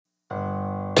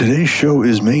Today's show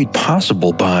is made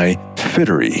possible by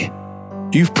Fittery.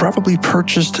 You've probably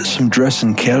purchased some dress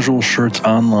and casual shirts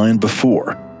online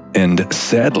before, and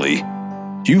sadly,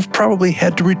 you've probably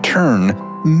had to return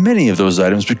many of those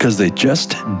items because they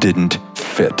just didn't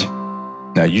fit.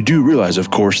 Now, you do realize,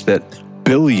 of course, that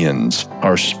billions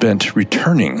are spent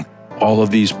returning all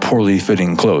of these poorly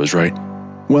fitting clothes, right?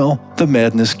 Well, the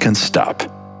madness can stop.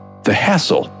 The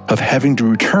hassle of having to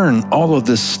return all of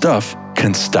this stuff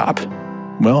can stop.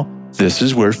 Well, this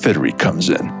is where Fittery comes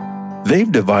in.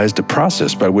 They've devised a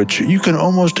process by which you can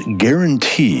almost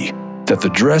guarantee that the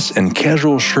dress and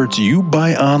casual shirts you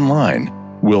buy online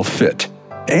will fit.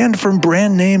 And from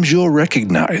brand names you'll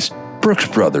recognize: Brooks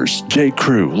Brothers, J.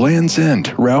 Crew, Lands'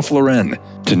 End, Ralph Lauren,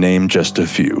 to name just a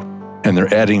few. And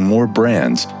they're adding more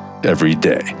brands every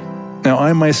day. Now,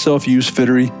 I myself use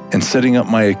Fittery, and setting up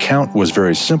my account was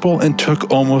very simple and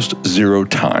took almost zero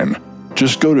time.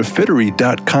 Just go to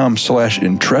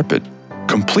fittery.com/intrepid,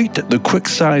 complete the quick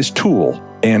size tool,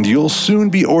 and you'll soon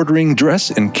be ordering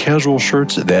dress and casual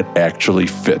shirts that actually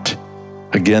fit.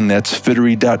 Again, that's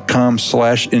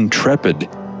fittery.com/intrepid.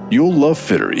 You'll love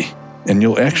Fittery, and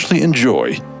you'll actually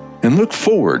enjoy and look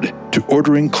forward to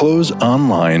ordering clothes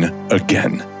online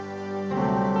again.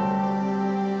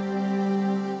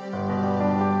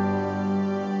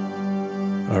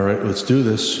 All right, let's do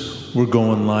this. We're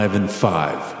going live in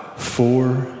 5,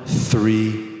 4,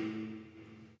 3.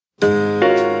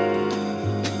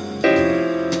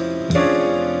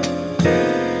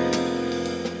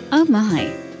 Oh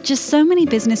my, just so many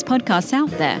business podcasts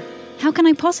out there. How can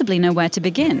I possibly know where to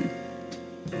begin?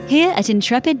 Here at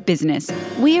Intrepid Business,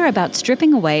 we are about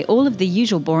stripping away all of the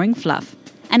usual boring fluff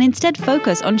and instead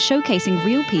focus on showcasing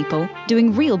real people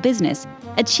doing real business,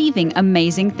 achieving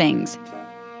amazing things.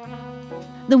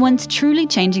 The ones truly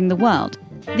changing the world,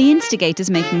 the instigators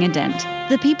making a dent,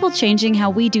 the people changing how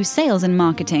we do sales and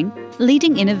marketing,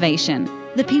 leading innovation,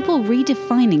 the people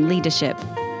redefining leadership.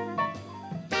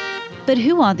 But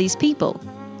who are these people?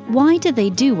 Why do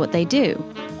they do what they do?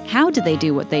 How do they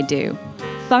do what they do?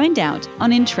 Find out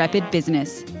on Intrepid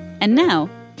Business. And now,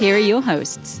 here are your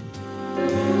hosts.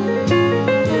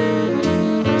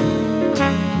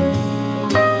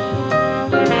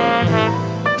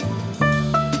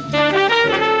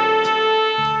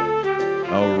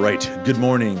 All right, good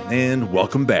morning and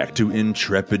welcome back to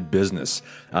Intrepid Business.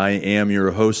 I am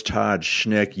your host, Todd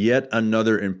Schneck. Yet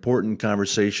another important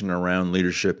conversation around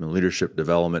leadership and leadership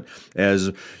development.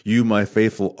 As you, my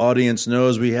faithful audience,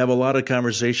 knows, we have a lot of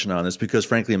conversation on this because,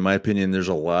 frankly, in my opinion, there's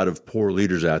a lot of poor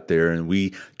leaders out there, and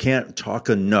we can't talk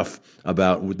enough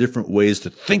about different ways to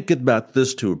think about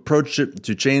this, to approach it,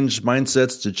 to change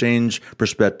mindsets, to change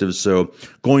perspectives. So,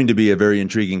 going to be a very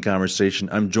intriguing conversation.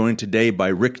 I'm joined today by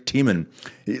Rick Tiemann.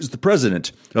 He's the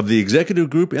president of the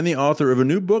executive group and the author of a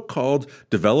new book called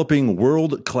Developing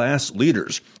World-Class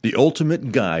Leaders, The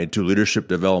Ultimate Guide to Leadership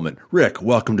Development. Rick,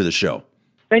 welcome to the show.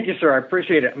 Thank you, sir. I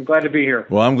appreciate it. I'm glad to be here.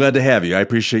 Well, I'm glad to have you. I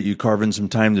appreciate you carving some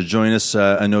time to join us.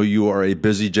 I know you are a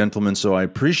busy gentleman, so I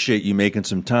appreciate you making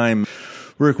some time.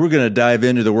 Rick, we're going to dive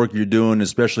into the work you're doing,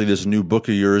 especially this new book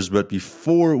of yours. But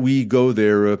before we go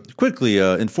there, quickly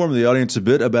inform the audience a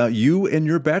bit about you and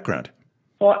your background.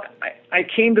 Well, I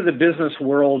came to the business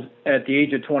world at the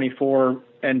age of 24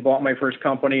 and bought my first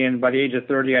company. And by the age of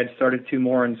 30, I'd started 2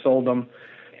 more and sold them.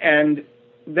 And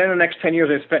then the next 10 years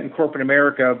I spent in corporate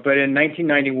America. But in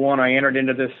 1991, I entered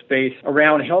into this space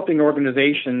around helping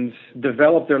organizations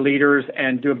develop their leaders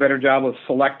and do a better job of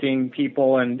selecting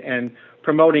people and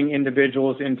promoting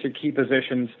individuals into key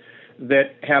positions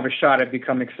that have a shot at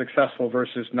becoming successful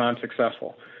versus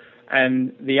non-successful.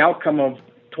 And the outcome of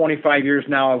 25 years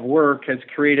now of work has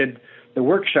created the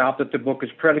workshop that the book is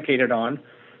predicated on.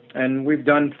 And we've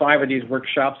done 5 of these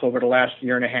workshops over the last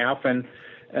year and a half. And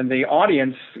the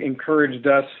audience encouraged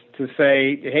us to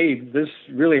say, hey, this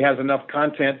really has enough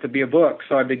content to be a book.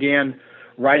 So I began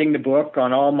writing the book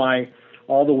on all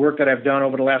the work that I've done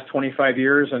over the last 25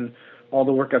 years and all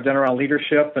the work I've done around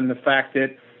leadership, and the fact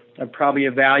that I've probably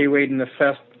evaluated and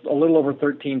assessed a little over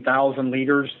 13,000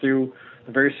 leaders through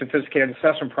a very sophisticated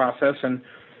assessment process, and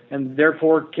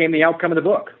therefore came the outcome of the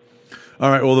book. All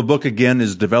right. Well, the book, again,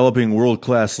 is Developing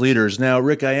World-Class Leaders. Now,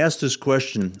 Rick, I ask this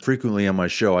question frequently on my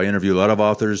show. I interview a lot of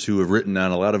authors who have written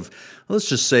on a lot of, let's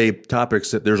just say,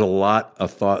 topics that there's a lot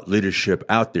of thought leadership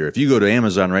out there. If you go to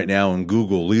Amazon right now and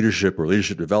Google leadership or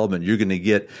leadership development, you're going to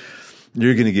get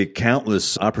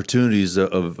countless opportunities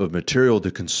of material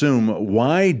to consume.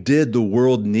 Why did the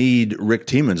world need Rick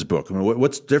Tiemann's book? I mean,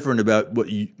 what's different about what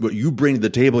you bring to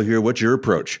the table here? What's your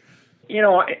approach? You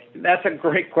know, that's a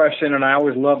great question, and I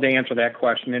always love to answer that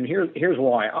question. And here's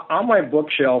why. On my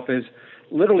bookshelf is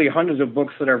literally hundreds of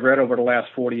books that I've read over the last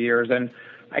 40 years, and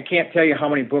I can't tell you how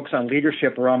many books on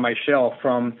leadership are on my shelf,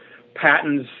 from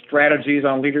Patton's strategies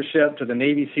on leadership to the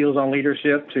Navy SEALs on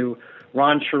leadership to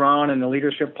Ron Sharon and the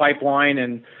leadership pipeline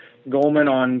and Goldman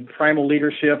on primal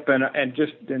leadership and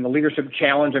just in the leadership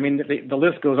challenge. I mean, the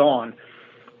list goes on.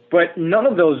 But none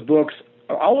of those books,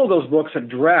 all of those books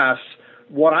address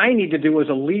what I need to do as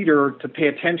a leader to pay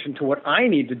attention to what I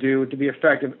need to do to be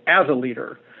effective as a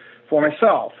leader for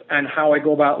myself and how I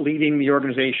go about leading the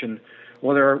organization,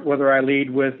 whether I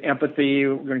lead with empathy,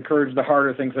 encourage the heart,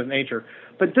 or things of that nature.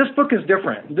 But this book is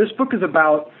different. This book is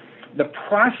about the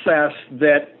process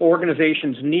that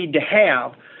organizations need to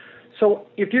have. So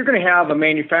if you're going to have a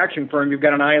manufacturing firm, you've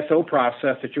got an ISO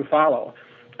process that you follow.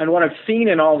 And what I've seen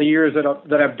in all the years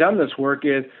that I've done this work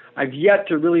is I've yet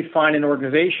to really find an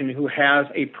organization who has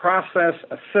a process,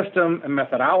 a system, a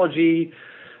methodology,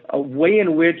 a way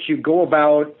in which you go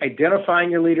about identifying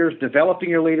your leaders, developing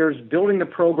your leaders, building the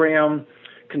program,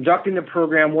 conducting the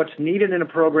program, what's needed in a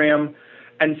program.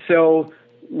 And so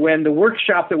when the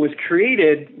workshop that was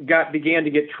created began to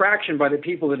get traction by the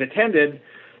people that attended,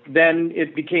 then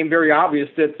it became very obvious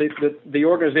that the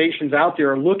organizations out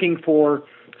there are looking for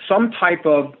some type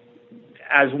of,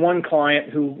 as one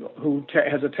client who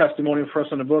has a testimonial for us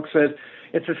on the book says,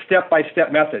 it's a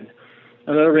step-by-step method.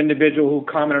 Another individual who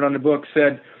commented on the book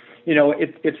said,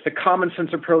 it's the common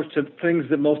sense approach to things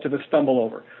that most of us stumble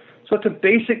over. So it's a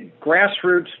basic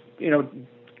grassroots,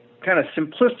 kind of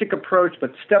simplistic approach,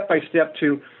 but step-by-step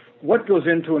to what goes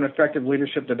into an effective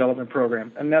leadership development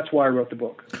program, and that's why I wrote the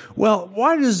book. Well,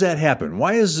 why does that happen?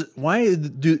 Why is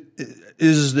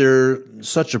there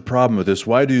such a problem with this?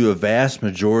 Why do a vast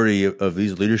majority of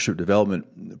these leadership development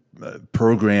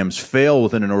programs fail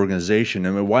within an organization?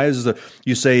 I mean, why is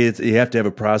you say you have to have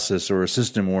a process or a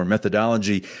system or a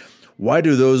methodology? Why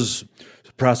do those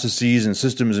processes and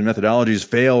systems and methodologies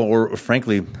fail, or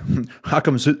frankly, how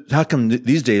come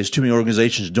these days too many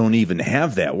organizations don't even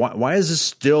have that? Why is this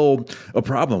still a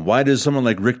problem? Why does someone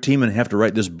like Rick Tiemann have to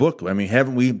write this book? I mean,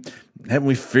 haven't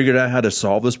we figured out how to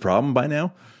solve this problem by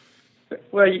now?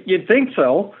 Well, you'd think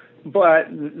so, but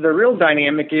the real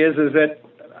dynamic is that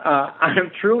I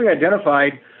have truly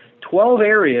identified 12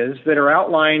 areas that are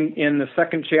outlined in the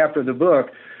second chapter of the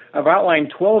book. I've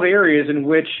outlined 12 areas in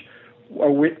which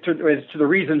as to the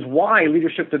reasons why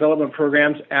leadership development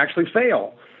programs actually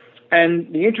fail.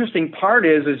 And the interesting part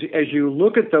is as you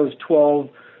look at those 12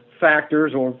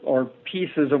 factors or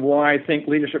pieces of why I think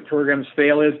leadership programs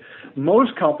fail, is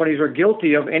most companies are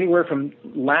guilty of anywhere from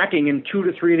lacking in 2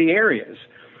 to 3 of the areas.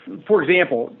 For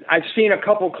example, I've seen a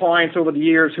couple clients over the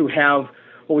years who have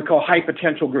what we call high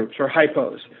potential groups, or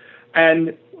hypos.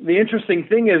 And the interesting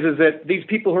thing is that these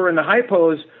people who are in the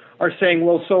hypos are saying,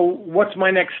 well, so what's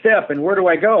my next step and where do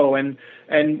I go? And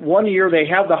one year they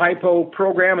have the hypo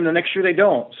program and the next year they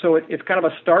don't. So it's kind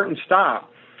of a start and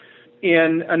stop.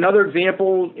 In another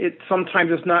example,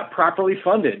 sometimes it's not properly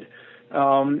funded.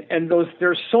 And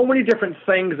there's so many different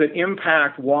things that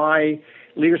impact why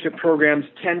leadership programs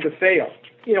tend to fail.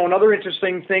 Another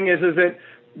interesting thing is that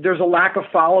there's a lack of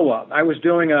follow-up. I was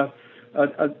doing a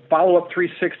follow-up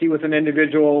 360 with an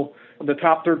individual, the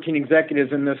top 13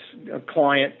 executives in this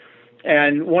client,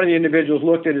 and one of the individuals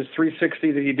looked at his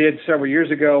 360 that he did several years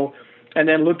ago and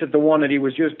then looked at the one that he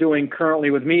was just doing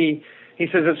currently with me. He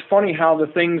says, it's funny how the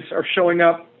things are showing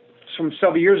up from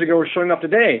several years ago are showing up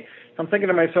today. I'm thinking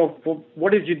to myself, well,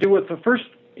 what did you do with the first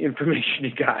information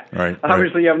you got? Right,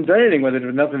 Obviously, you haven't done anything with it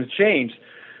if nothing's changed.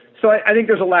 So I think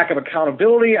there's a lack of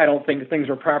accountability. I don't think things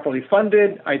are properly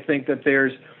funded. I think that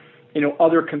there's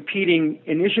other competing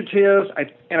initiatives.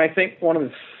 I think one of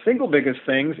the single biggest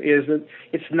things is that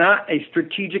it's not a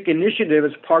strategic initiative.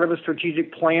 It's part of a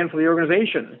strategic plan for the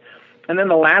organization. And then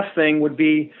the last thing would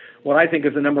be what I think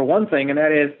is the number one thing, and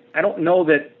that is I don't know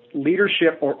that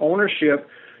leadership or ownership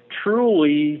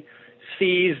truly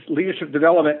sees leadership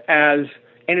development as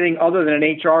anything other than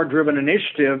an HR-driven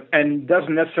initiative and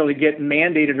doesn't necessarily get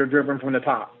mandated or driven from the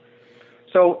top.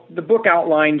 So the book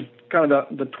outlines kind of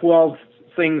the 12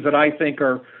 things that I think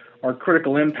are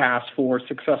critical impasse for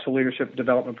successful leadership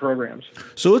development programs.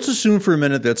 So let's assume for a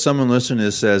minute that someone listening to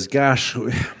this says, gosh,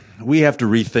 we have to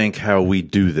rethink how we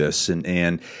do this,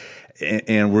 and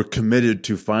we're committed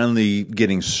to finally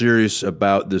getting serious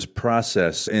about this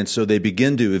process. And so they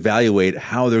begin to evaluate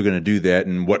how they're going to do that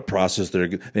and what process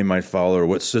they might follow, or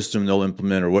what system they'll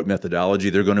implement, or what methodology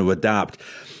they're going to adopt.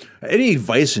 Any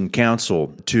advice and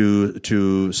counsel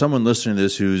to someone listening to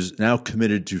this who's now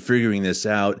committed to figuring this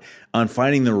out, on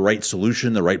finding the right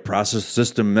solution, the right process,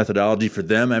 system, methodology for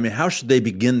them? I mean, how should they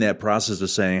begin that process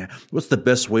of saying, what's the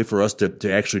best way for us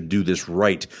to actually do this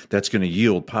right that's going to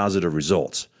yield positive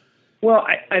results? Well,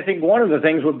 I think one of the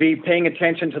things would be paying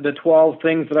attention to the 12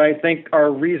 things that I think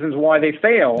are reasons why they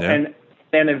fail, and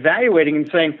evaluating and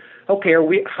saying, okay,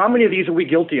 how many of these are we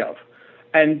guilty of?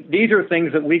 And these are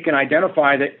things that we can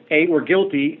identify that A, we're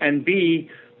guilty, and B,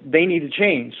 they need to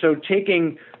change. So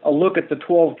taking a look at the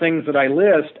 12 things that I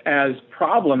list as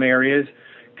problem areas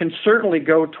can certainly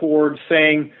go towards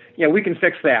saying, yeah, we can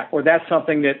fix that, or that's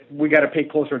something that we got to pay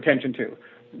closer attention to,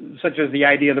 such as the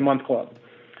Idea of the Month Club.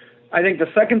 I think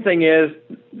the second thing is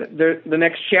the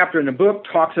next chapter in the book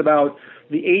talks about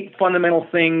the 8 fundamental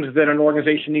things that an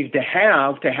organization needs to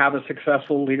have a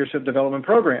successful leadership development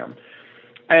program.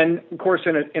 And of course,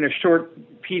 in a short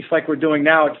piece like we're doing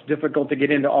now, it's difficult to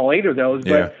get into all 8 of those,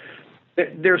 but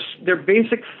they're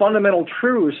basic fundamental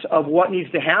truths of what needs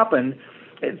to happen.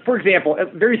 For example, a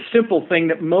very simple thing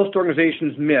that most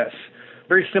organizations miss,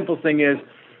 very simple thing is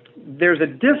there's a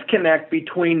disconnect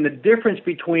between the difference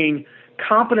between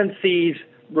competencies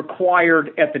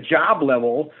required at the job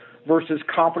level versus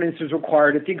competencies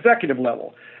required at the executive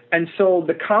level. And so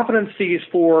the competencies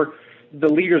for the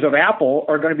leaders of Apple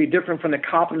are going to be different from the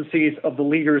competencies of the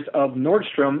leaders of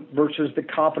Nordstrom versus the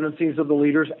competencies of the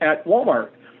leaders at Walmart,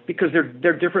 because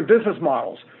they're different business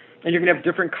models, and you're going to have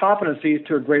different competencies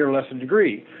to a greater or lesser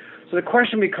degree. So the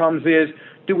question becomes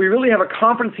do we really have a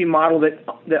competency model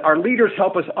that our leaders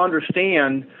help us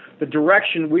understand the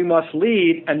direction we must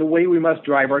lead and the way we must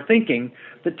drive our thinking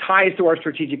that ties to our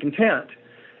strategic intent?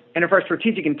 And if our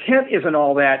strategic intent isn't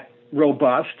all that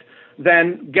robust,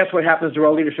 then guess what happens to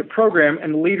our leadership program,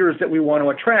 and the leaders that we want to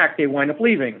attract, they wind up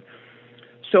leaving.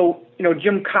 So,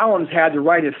 Jim Collins had to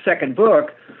write his second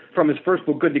book from his first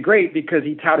book, Good to Great, because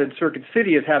he touted Circuit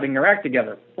City as having their act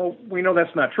together. Well, we know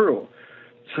that's not true.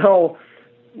 So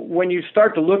when you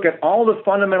start to look at all the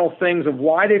fundamental things of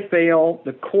why they fail,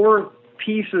 the core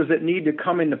pieces that need to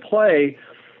come into play,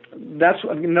 that's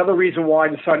another reason why I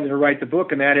decided to write the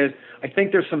book, and that is I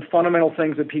think there's some fundamental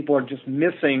things that people are just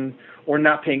missing or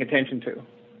not paying attention to.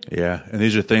 Yeah, and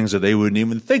these are things that they wouldn't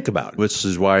even think about, which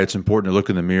is why it's important to look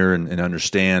in the mirror and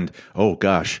understand, oh,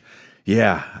 gosh,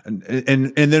 yeah.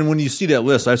 And then when you see that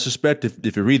list, I suspect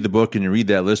if you read the book and you read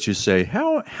that list, you say,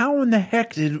 how in the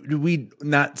heck did we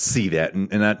not see that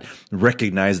and not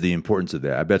recognize the importance of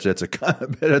that? I bet that's a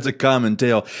common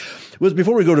tale.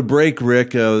 Before we go to break,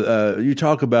 Rick, you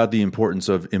talk about the importance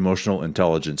of emotional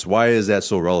intelligence. Why is that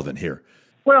so relevant here?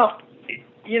 Well,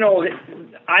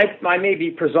 I may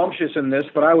be presumptuous in this,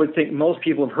 but I would think most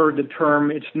people have heard the term,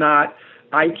 it's not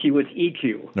IQ, it's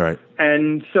EQ. Right.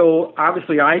 And so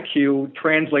obviously IQ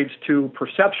translates to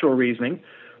perceptual reasoning.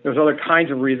 There's other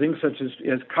kinds of reasoning, such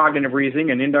as cognitive reasoning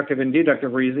and inductive and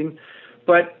deductive reasoning.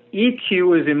 But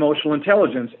EQ is emotional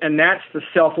intelligence, and that's the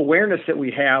self-awareness that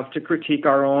we have to critique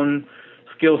our own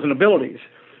skills and abilities.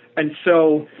 And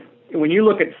so when you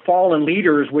look at fallen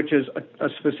leaders, which is a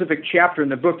specific chapter in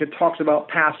the book that talks about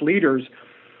past leaders,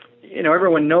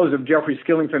 everyone knows of Jeffrey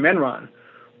Skilling from Enron.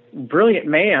 Brilliant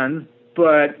man,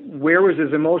 but where was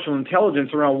his emotional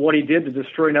intelligence around what he did to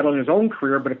destroy not only his own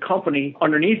career, but a company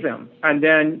underneath him? And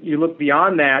then you look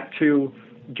beyond that to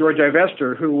George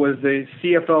Ivester, who was the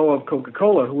CFO of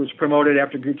Coca-Cola, who was promoted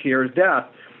after Gutierrez's death,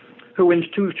 who in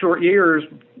 2 short years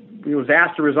he was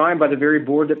asked to resign by the very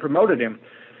board that promoted him.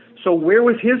 So where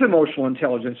was his emotional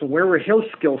intelligence, and where were his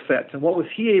skill sets, and what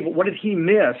did he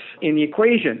miss in the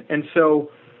equation? And so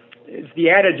it's the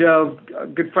adage of, a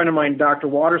good friend of mine, Dr.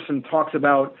 Watterson, talks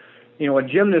about, a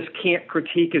gymnast can't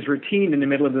critique his routine in the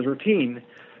middle of his routine.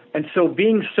 And so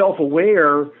being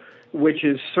self-aware, which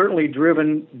is certainly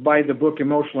driven by the book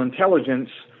Emotional Intelligence,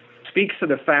 speaks to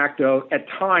the fact of, at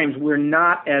times, we're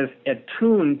not as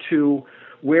attuned to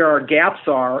where our gaps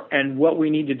are and what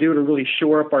we need to do to really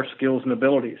shore up our skills and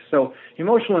abilities. So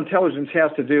emotional intelligence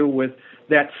has to do with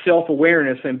that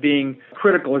self-awareness and being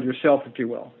critical of yourself, if you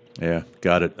will. Yeah,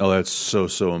 got it. Oh, that's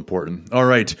so important. All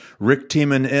right, Rick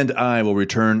Tiemann and I will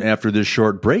return after this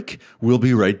short break. We'll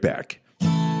be right back.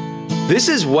 This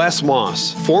is Wes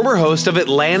Moss, former host of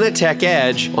Atlanta Tech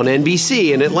Edge on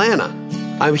NBC in Atlanta.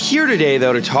 I'm here today,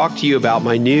 though, to talk to you about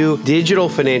my new digital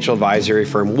financial advisory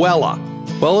firm, Wella.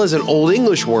 Wella is an Old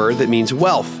English word that means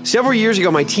wealth. Several years ago,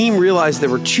 my team realized there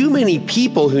were too many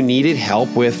people who needed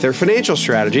help with their financial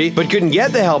strategy, but couldn't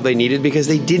get the help they needed because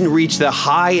they didn't reach the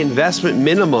high investment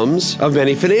minimums of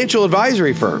many financial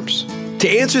advisory firms. To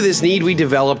answer this need, we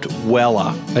developed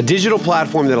Wella, a digital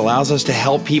platform that allows us to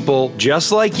help people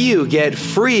just like you get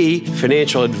free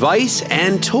financial advice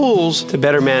and tools to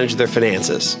better manage their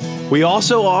finances. We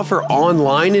also offer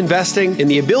online investing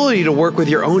and the ability to work with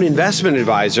your own investment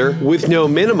advisor with no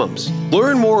minimums.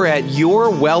 Learn more at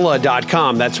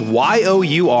yourwella.com. That's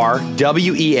YOURWELA.com.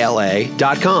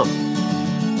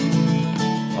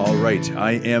 All right,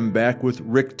 I am back with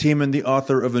Rick Tiemann, the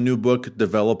author of a new book,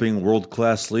 Developing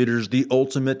World-Class Leaders, The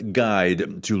Ultimate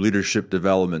Guide to Leadership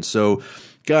Development. So,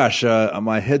 gosh,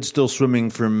 my head's still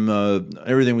swimming from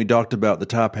everything we talked about the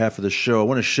top half of the show. I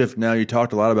want to shift now. You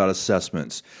talked a lot about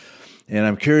assessments. And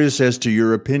I'm curious as to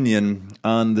your opinion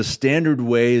on the standard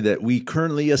way that we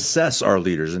currently assess our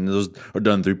leaders. And those are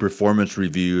done through performance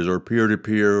reviews or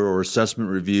peer-to-peer or assessment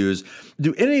reviews.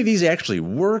 Do any of these actually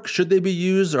work? Should they be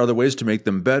used? Are there ways to make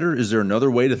them better? Is there another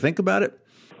way to think about it?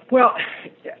 Well,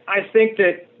 I think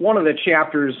that one of the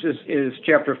chapters is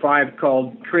chapter 5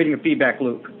 called Creating a Feedback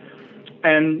Loop.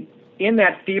 And in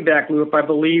that feedback loop, I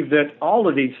believe that all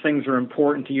of these things are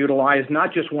important to utilize,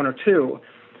 not just one or two.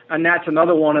 And that's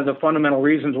another one of the fundamental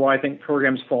reasons why I think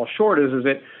programs fall short is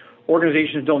that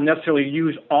organizations don't necessarily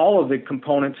use all of the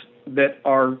components that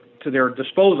are to their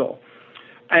disposal.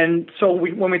 And so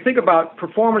when we think about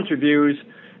performance reviews,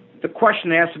 the question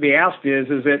that has to be asked is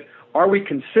that are we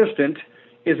consistent?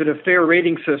 Is it a fair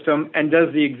rating system? And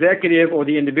does the executive or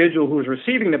the individual who is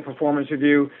receiving the performance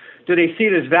review, do they see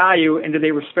it as value and do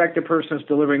they respect the person that's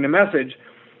delivering the message?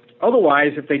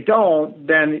 Otherwise, if they don't,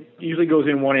 then it usually goes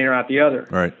in one ear out the other.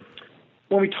 Right.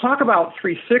 When we talk about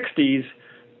 360s,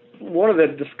 one of the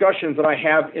discussions that I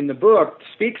have in the book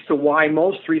speaks to why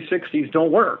most 360s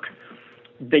don't work.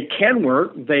 They can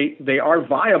work. They are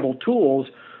viable tools,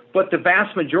 but the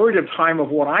vast majority of time of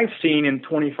what I've seen in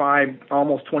 25,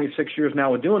 almost 26 years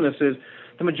now of doing this is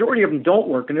the majority of them don't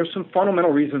work, and there's some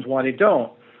fundamental reasons why they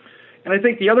don't. And I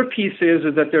think the other piece is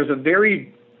that there's a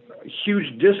very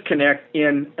huge disconnect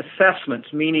in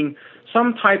assessments, meaning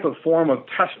some type of form of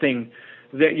testing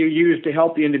that you use to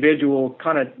help the individual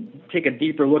kind of take a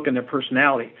deeper look in their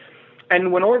personality.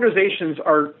 And when organizations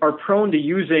are prone to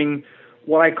using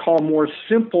what I call more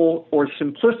simple or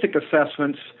simplistic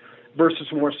assessments versus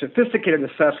more sophisticated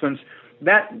assessments,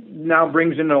 that now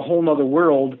brings into a whole other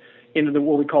world into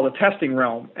what we call the testing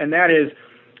realm. And that is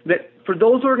that for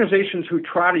those organizations who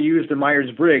try to use the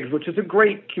Myers-Briggs, which is a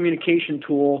great communication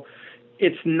tool,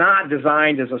 it's not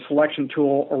designed as a selection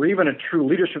tool or even a true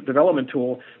leadership development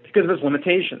tool because of its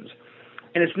limitations.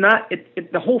 And it's not,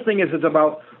 the whole thing is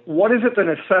about what is it that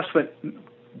an assessment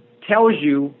tells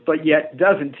you but yet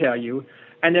doesn't tell you,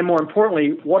 and then more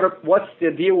importantly, what's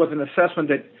the deal with an assessment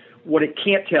that what it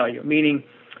can't tell you, meaning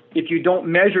if you don't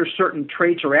measure certain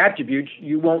traits or attributes,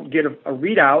 you won't get a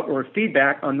readout or a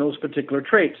feedback on those particular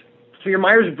traits. So your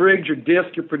Myers-Briggs, your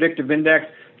DISC, your predictive index,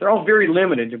 they're all very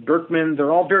limited. Your Berkman,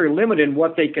 they're all very limited in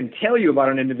what they can tell you about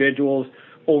an individual's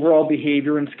overall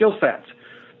behavior and skill sets.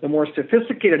 The more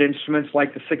sophisticated instruments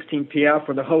like the 16PF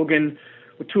or the Hogan,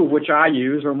 two of which I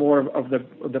use, or more of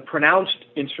the pronounced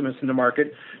instruments in the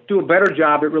market, do a better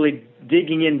job at really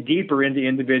digging in deeper into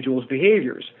individuals'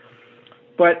 behaviors.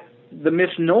 But the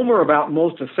misnomer about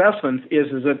most assessments is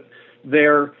that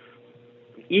they're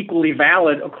equally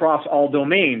valid across all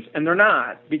domains, and they're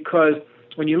not, because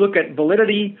when you look at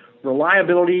validity,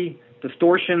 reliability,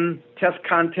 distortion, test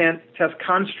content, test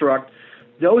construct,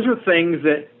 those are things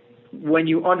that when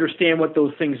you understand what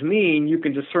those things mean, you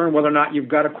can discern whether or not you've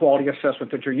got a quality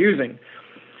assessment that you're using.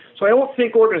 So I don't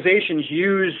think organizations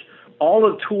use all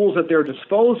the tools at their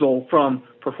disposal, from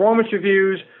performance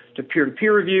reviews to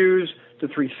peer-to-peer reviews to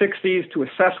 360s to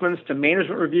assessments to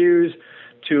management reviews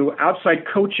to outside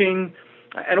coaching.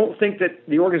 I don't think that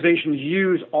the organizations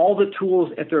use all the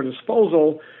tools at their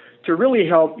disposal to really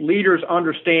help leaders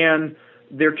understand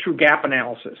their true gap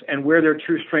analysis and where their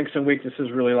true strengths and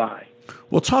weaknesses really lie.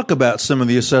 Well, talk about some of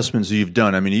the assessments that you've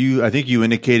done. I mean, I think you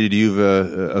indicated you've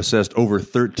assessed over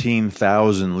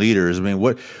 13,000 leaders. I mean,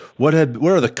 what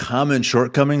are the common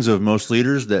shortcomings of most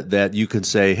leaders that you could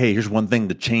say, hey, here's one thing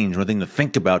to change, one thing to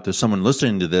think about to someone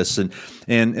listening to this, and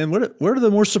what are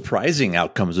the more surprising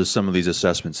outcomes of some of these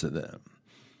assessments?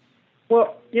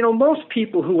 Well, most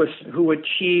people who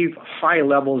achieve high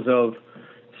levels of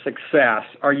success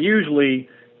are usually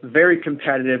very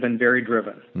competitive and very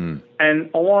driven.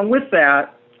 And along with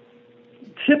that,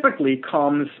 typically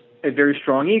comes a very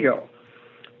strong ego.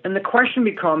 And the question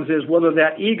becomes is whether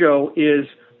that ego is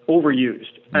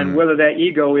overused and whether that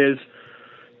ego is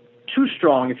too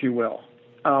strong, if you will.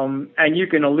 And you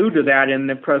can allude to that in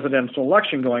the presidential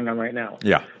election going on right now.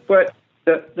 Yeah. But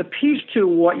the piece to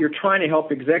what you're trying to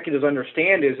help executives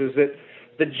understand is that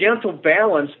the gentle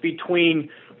balance between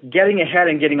getting ahead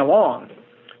and getting along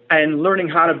and learning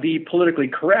how to be politically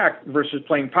correct versus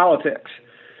playing politics.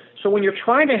 So when you're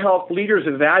trying to help leaders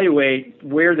evaluate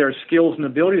where their skills and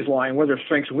abilities lie and where their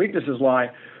strengths and weaknesses lie,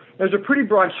 there's a pretty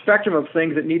broad spectrum of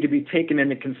things that need to be taken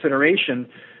into consideration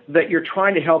that you're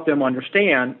trying to help them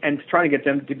understand and trying to get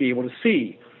them to be able to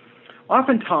see.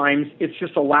 Oftentimes, it's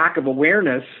just a lack of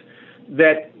awareness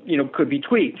that could be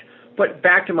tweaked. But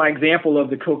back to my example of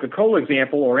the Coca-Cola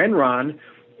example or Enron,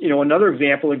 another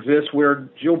example exists where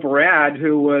Jill Barad,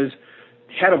 who was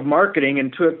head of marketing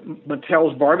and took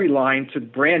Mattel's Barbie line to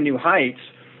brand new heights,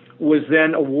 was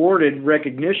then awarded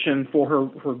recognition for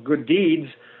her good deeds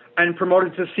and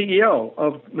promoted to CEO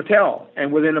of Mattel.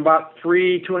 And within about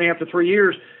 2.5 to 3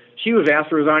 years, she was asked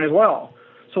to resign as well.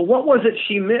 So what was it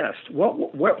she missed?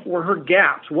 What were her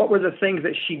gaps? What were the things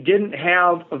that she didn't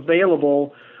have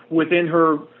available within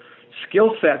her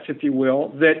skill sets, if you will,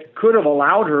 that could have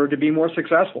allowed her to be more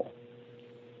successful?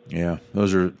 Yeah,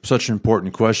 those are such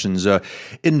important questions.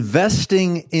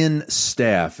 Investing in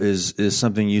staff is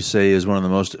something you say is one of the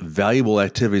most valuable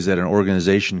activities that an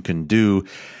organization can do.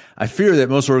 I fear that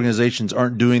most organizations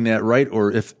aren't doing that right,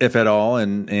 or if at all.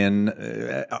 And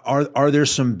are there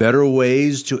some better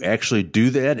ways to actually do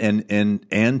that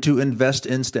and to invest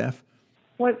in staff?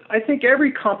 Well, I think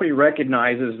every company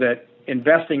recognizes that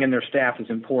investing in their staff is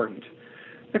important.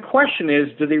 The question is,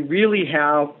 do they really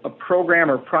have a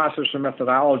program or process or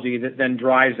methodology that then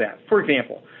drives that? For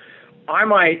example, I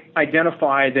might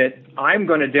identify that I'm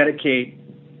going to dedicate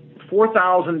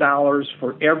 $4,000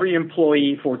 for every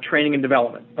employee for training and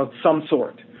development of some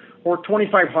sort, or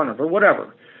 $2,500 or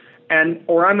whatever,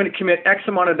 or I'm going to commit X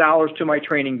amount of dollars to my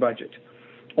training budget,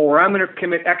 or I'm going to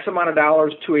commit X amount of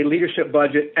dollars to a leadership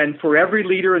budget, and for every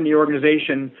leader in the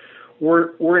organization,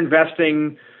 we're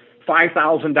investing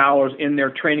 $5,000 in their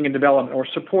training and development or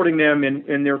supporting them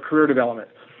in their career development.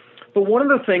 But one of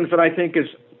the things that I think is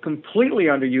completely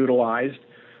underutilized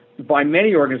by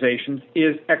many organizations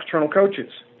is external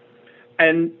coaches.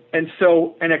 And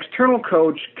so an external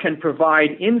coach can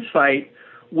provide insight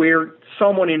where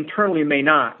someone internally may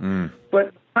not.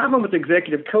 But the problem with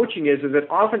executive coaching is that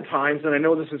oftentimes, and I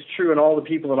know this is true in all the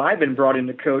people that I've been brought in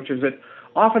to coach, is that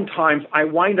oftentimes I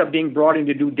wind up being brought in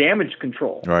to do damage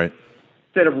control. Right.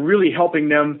 Instead of really helping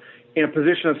them in a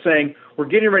position of saying, we're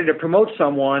getting ready to promote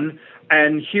someone,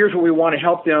 and here's where we want to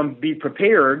help them be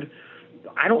prepared.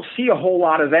 I don't see a whole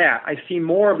lot of that. I see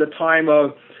more of the time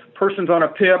of person's on a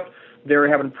PIP, they're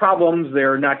having problems,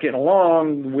 they're not getting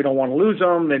along, we don't want to lose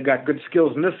them, they've got good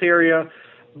skills in this area.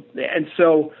 And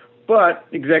so, but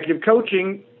executive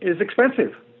coaching is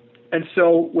expensive. And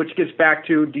so, which gets back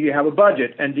to, do you have a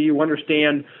budget? And do you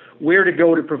understand where to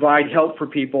go to provide help for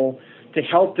people to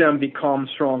help them become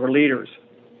stronger leaders?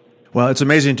 Well, it's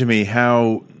amazing to me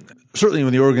how, certainly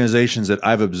in the organizations that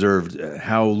I've observed,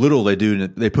 how little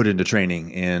they put into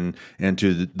training and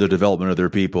to the development of their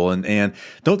people, and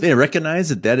don't they recognize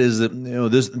that is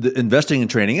the investing in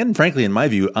training, and frankly, in my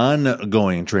view,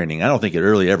 ongoing training. I don't think it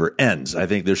really ever ends. I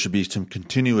think there should be some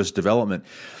continuous development,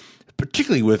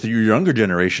 particularly with your younger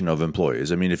generation of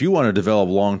employees. I mean, if you want to develop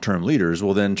long-term leaders,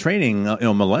 well, then training, the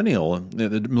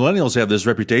millennials have this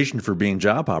reputation for being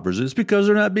job hoppers. It's because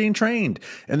they're not being trained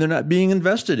and they're not being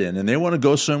invested in, and they want to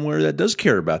go somewhere that does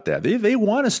care about that. They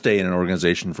want to stay in an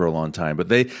organization for a long time, but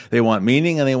they want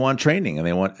meaning and they want training and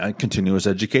they want continuous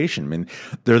education. I mean,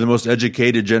 they're the most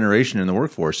educated generation in the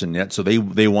workforce, and yet, so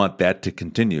they want that to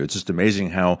continue. It's just amazing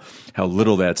how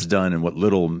little that's done and what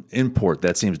little import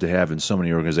that seems to have in so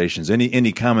many organizations.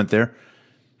 Any comment there?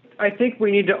 I think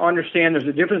we need to understand there's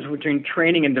a difference between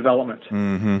training and development.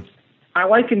 Mm-hmm. I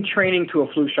liken training to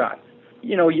a flu shot.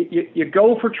 You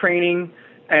go for training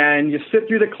and you sit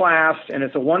through the class, and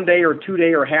it's a 1 day or 2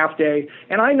 day or half day.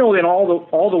 And I know that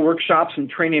all the workshops and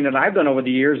training that I've done over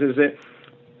the years is that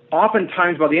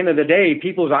oftentimes by the end of the day,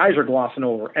 people's eyes are glossing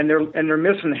over, and they're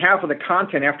missing half of the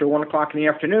content after 1 o'clock in the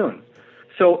afternoon.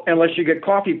 So unless you get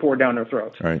coffee poured down their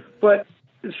throats, right? But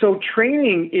so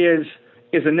training is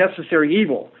a necessary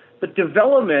evil, but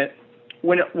development,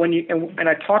 when you and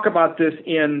I talk about this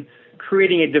in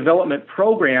creating a development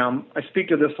program, I speak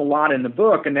to this a lot in the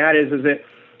book, and that is that,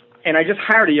 and I just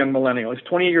hired a young millennial. He's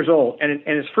 28 years old, and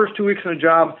his first 2 weeks in the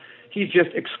job, he's just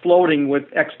exploding with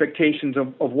expectations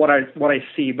of what I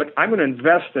see. But I'm going to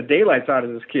invest the daylights out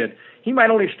of this kid. He might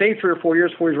only stay 3 or 4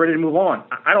 years before he's ready to move on.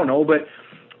 I don't know, but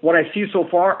what I see so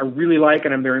far, I really like,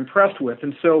 and I'm very impressed with.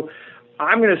 And so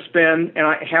I'm going to spend, and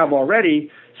I have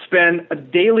already, spend a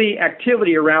daily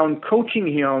activity around coaching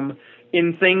him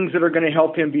in things that are going to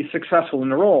help him be successful in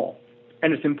the role.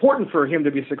 And it's important for him to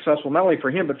be successful, not only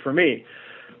for him, but for me.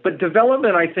 But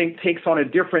development, I think, takes on a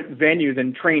different venue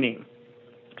than training.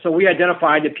 So we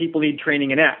identified that people need training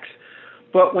in X.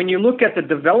 But when you look at the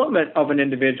development of an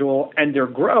individual and their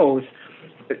growth,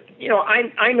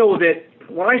 I know that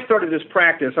when I started this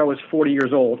practice, I was 40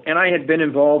 years old, and I had been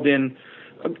involved in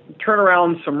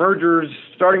turnarounds, some mergers,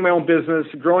 starting my own business,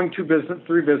 growing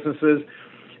 3 businesses.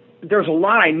 There's a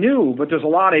lot I knew, but there's a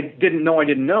lot I didn't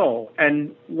know.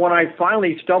 And when I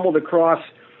finally stumbled across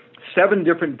 7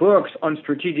 different books on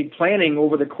strategic planning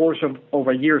over the course of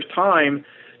a year's time,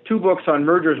 2 books on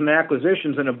mergers and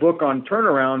acquisitions, and a book on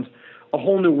turnarounds, a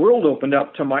whole new world opened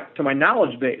up to my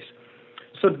knowledge base.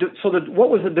 What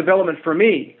was the development for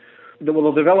me? The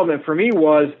development for me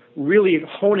was really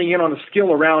honing in on a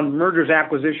skill around mergers,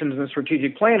 acquisitions, and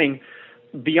strategic planning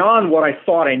beyond what I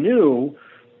thought I knew,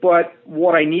 but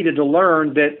what I needed to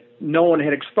learn that no one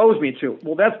had exposed me to.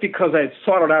 Well, that's because I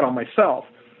sought it out on myself.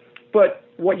 But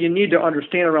what you need to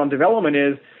understand around development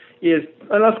is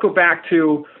and let's go back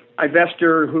to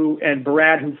Ivester and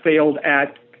Barad, who failed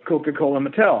at Coca-Cola and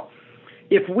Mattel.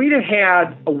 If we'd have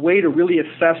had a way to really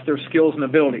assess their skills and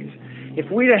abilities,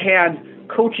 if we'd have had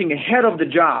coaching ahead of the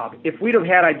job, if we'd have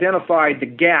had identified the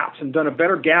gaps and done a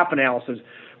better gap analysis,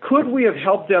 could we have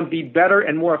helped them be better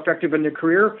and more effective in their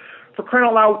career? For crying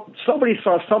out loud, somebody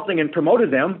saw something and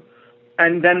promoted them,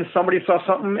 and then somebody saw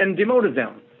something and demoted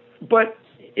them. But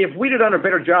if we'd have done a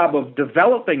better job of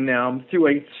developing them through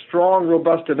a strong,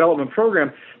 robust development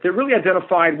program that really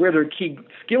identified where their key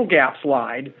skill gaps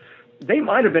lied, they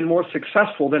might have been more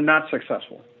successful than not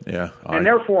successful. Yeah, and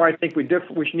therefore, I think we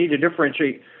need to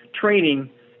differentiate training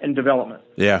and development.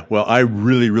 Yeah, well, I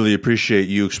really, really appreciate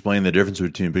you explaining the difference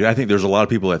between, because I think there's a lot of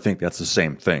people that think that's the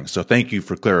same thing. So thank you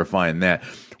for clarifying that.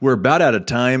 We're about out of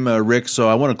time, Rick, so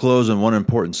I want to close on one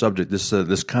important subject,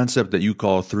 this concept that you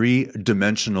call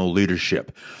 3-dimensional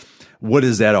leadership. What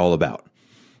is that all about?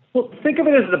 Well, think of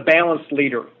it as the balanced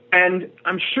leader. And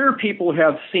I'm sure people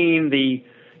have seen the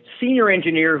senior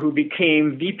engineer who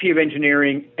became VP of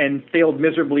engineering and failed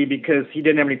miserably because he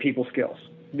didn't have any people skills,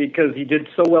 because he did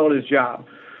so well at his job.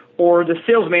 Or the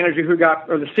sales manager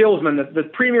the salesman, the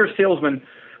premier salesman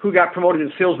who got promoted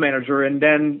to sales manager, and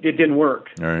then it didn't work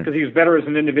because he was better as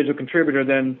an individual contributor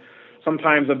than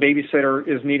sometimes a babysitter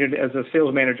is needed as a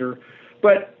sales manager.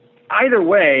 But either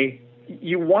way,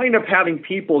 you wind up having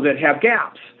people that have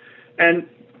gaps. And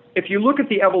if you look at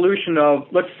the evolution of,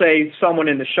 let's say, someone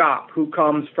in the shop who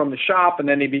comes from the shop and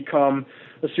then they become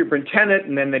a superintendent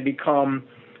and then they become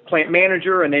plant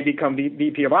manager and they become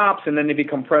VP of ops and then they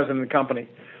become president of the company.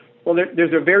 Well,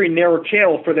 there's a very narrow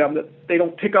channel for them that they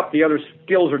don't pick up the other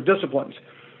skills or disciplines.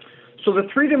 So the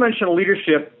 3-dimensional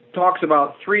leadership talks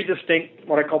about 3 distinct,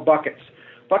 what I call buckets.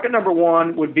 Bucket number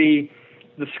 1 would be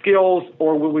the skills,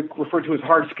 or what we refer to as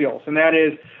hard skills. And that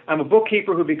is, I'm a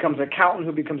bookkeeper who becomes an accountant,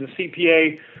 who becomes a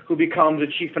CPA, who becomes a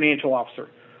chief financial officer.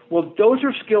 Well, those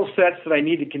are skill sets that I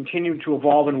need to continue to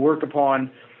evolve and work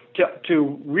upon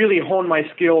to really hone my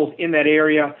skills in that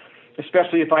area,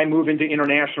 especially if I move into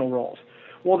international roles.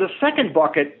 Well, the second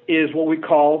bucket is what we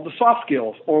call the soft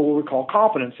skills, or what we call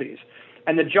competencies.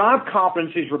 And the job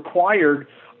competencies required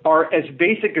are as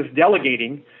basic as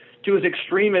delegating to as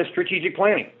extreme as strategic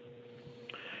planning.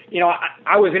 You know,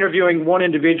 I was interviewing one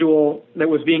individual that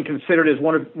was being considered as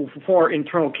one of 4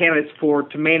 internal candidates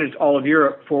to manage all of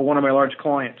Europe for one of my large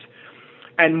clients.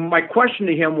 And my question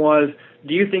to him was,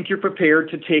 do you think you're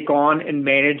prepared to take on and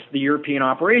manage the European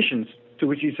operations? To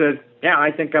which he says, yeah,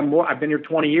 I think I've been here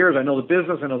 20 years. I know the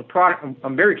business. I know the product.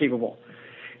 I'm very capable.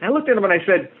 And I looked at him and I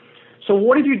said, so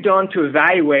what have you done to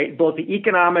evaluate both the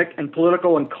economic and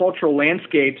political and cultural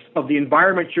landscapes of the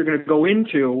environment you're going to go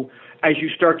into as you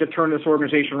start to turn this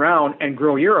organization around and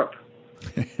grow Europe?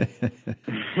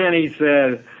 And he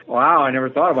said, wow, I never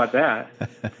thought about that.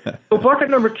 So bucket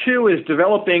number 2 is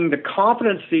developing the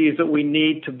competencies that we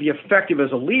need to be effective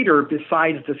as a leader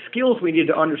besides the skills we need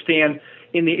to understand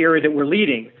in the area that we're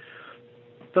leading.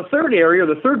 The third area,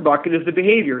 the third bucket, is the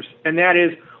behaviors, and that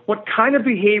is, what kind of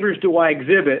behaviors do I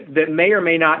exhibit that may or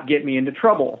may not get me into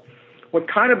trouble? What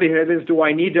kind of behaviors do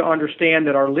I need to understand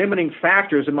that are limiting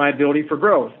factors in my ability for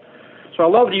growth? So I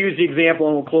love to use the example,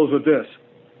 and we'll close with this.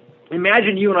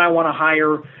 Imagine you and I want to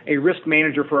hire a risk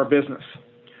manager for our business.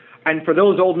 And for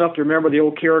those old enough to remember the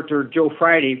old character Joe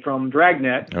Friday from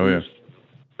Dragnet,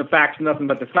 the facts, nothing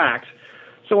but the facts.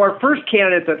 So our first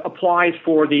candidate that applies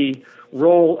for the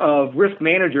role of risk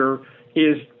manager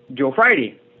is Joe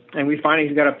Friday. And we find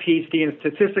he's got a PhD in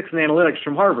statistics and analytics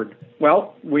from Harvard.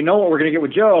 Well, we know what we're going to get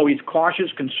with Joe. He's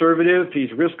cautious, conservative,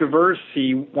 he's risk averse,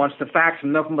 he wants the facts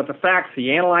and nothing but the facts,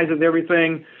 he analyzes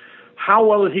everything. How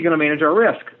well is he going to manage our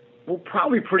risk? Well,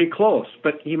 probably pretty close,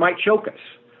 but he might choke us.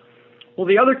 Well,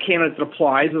 the other candidate that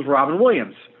applies is Robin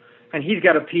Williams, and he's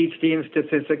got a PhD in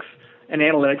statistics and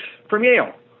analytics from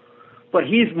Yale. But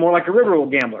he's more like a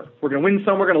riverboat gambler. We're going to win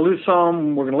some, we're going to lose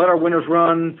some, we're going to let our winners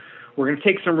run, we're going to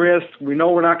take some risks. We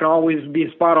know we're not going to always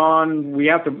be spot on. We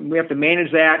have to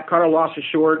manage that, cut our losses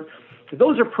short.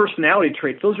 Those are personality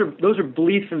traits. Those are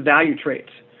beliefs and value traits.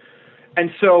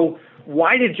 And so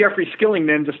why did Jeffrey Skilling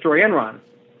then destroy Enron?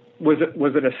 Was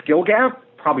it a skill gap?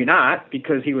 Probably not,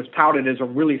 because he was touted as a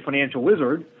really financial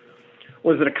wizard.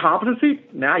 Was it a competency?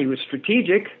 No, he was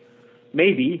strategic,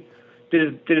 maybe.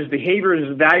 Did his behavior and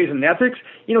his values and ethics?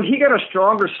 He got a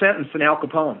stronger sentence than Al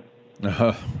Capone.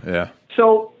 Yeah.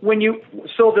 So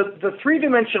the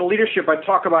three-dimensional leadership I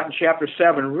talk about in Chapter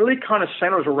 7 really kind of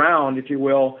centers around, if you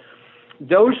will,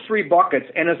 those three buckets.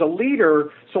 And as a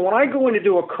leader, so when I go in to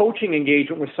do a coaching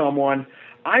engagement with someone,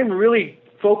 I'm really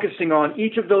focusing on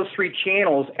each of those three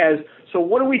channels so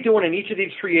what are we doing in each of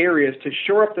these three areas to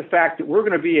shore up the fact that we're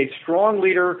going to be a strong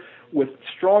leader with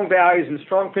strong values and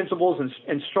strong principles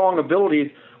and strong abilities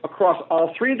across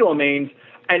all three domains,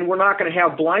 and we're not going to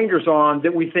have blinders on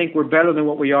that we think we're better than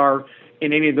what we are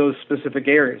in any of those specific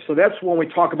areas. So that's when we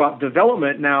talk about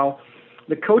development now.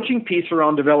 The coaching piece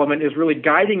around development is really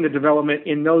guiding the development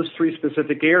in those three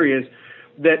specific areas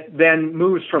that then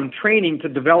moves from training to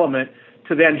development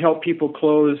to then help people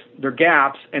close their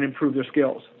gaps and improve their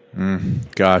skills.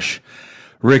 Gosh.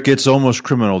 Rick, it's almost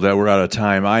criminal that we're out of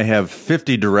time. I have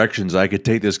 50 directions I could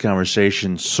take this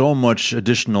conversation, so much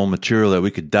additional material that we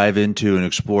could dive into and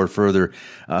explore further.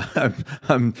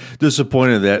 I'm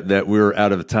disappointed that we're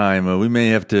out of time. We may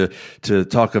have to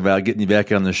talk about getting you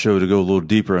back on the show to go a little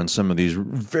deeper on some of these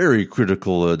very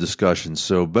critical discussions.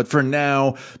 But for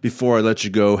now, before I let you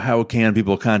go, how can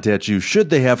people contact you? Should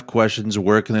they have questions?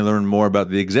 Where can they learn more about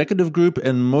the executive group?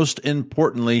 And most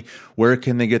importantly, where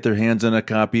can they get their hands on a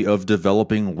copy of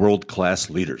Developing World-Class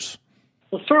Leaders?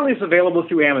 Well, certainly it's available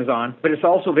through Amazon, but it's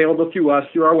also available through us,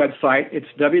 through our website. It's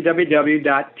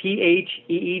www.theeg,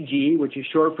 which is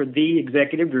short for The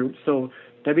Executive Group. So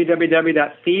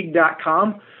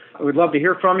www.theeg.com. I would love to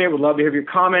hear from you. We'd love to hear your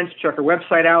comments. Check our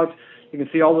website out. You can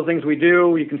see all the things we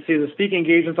do. You can see the speaking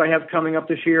engagements I have coming up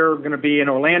this year. We're going to be in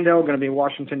Orlando, going to be in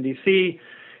Washington, D.C.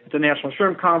 at the National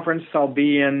Shrimp Conference. I'll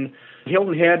be in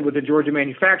Hilton Head with the Georgia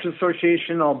Manufacturers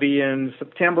Association. I'll be in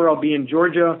September. I'll be in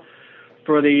Georgia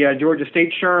for the Georgia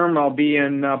State SHRM. I'll be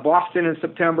in Boston in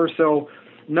September. So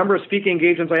a number of speaking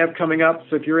engagements I have coming up.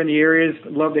 So if you're in the areas,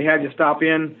 I'd love to have you stop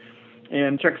in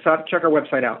and check our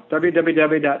website out,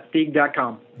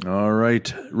 www.theeg.com. All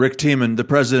right. Rick Tiemann, the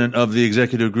president of the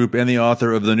Executive Group and the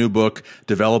author of the new book,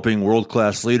 Developing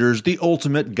World-Class Leaders, The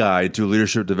Ultimate Guide to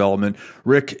Leadership Development.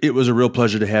 Rick, it was a real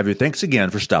pleasure to have you. Thanks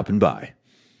again for stopping by.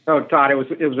 Oh, Todd, it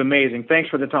was amazing. Thanks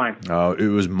for the time. Oh, it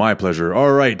was my pleasure.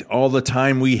 All right, all the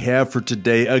time we have for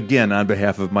today. Again, on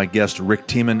behalf of my guest, Rick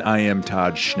Tiemann, I am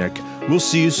Todd Schnick. We'll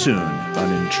see you soon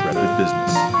on Intrepid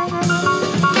Business.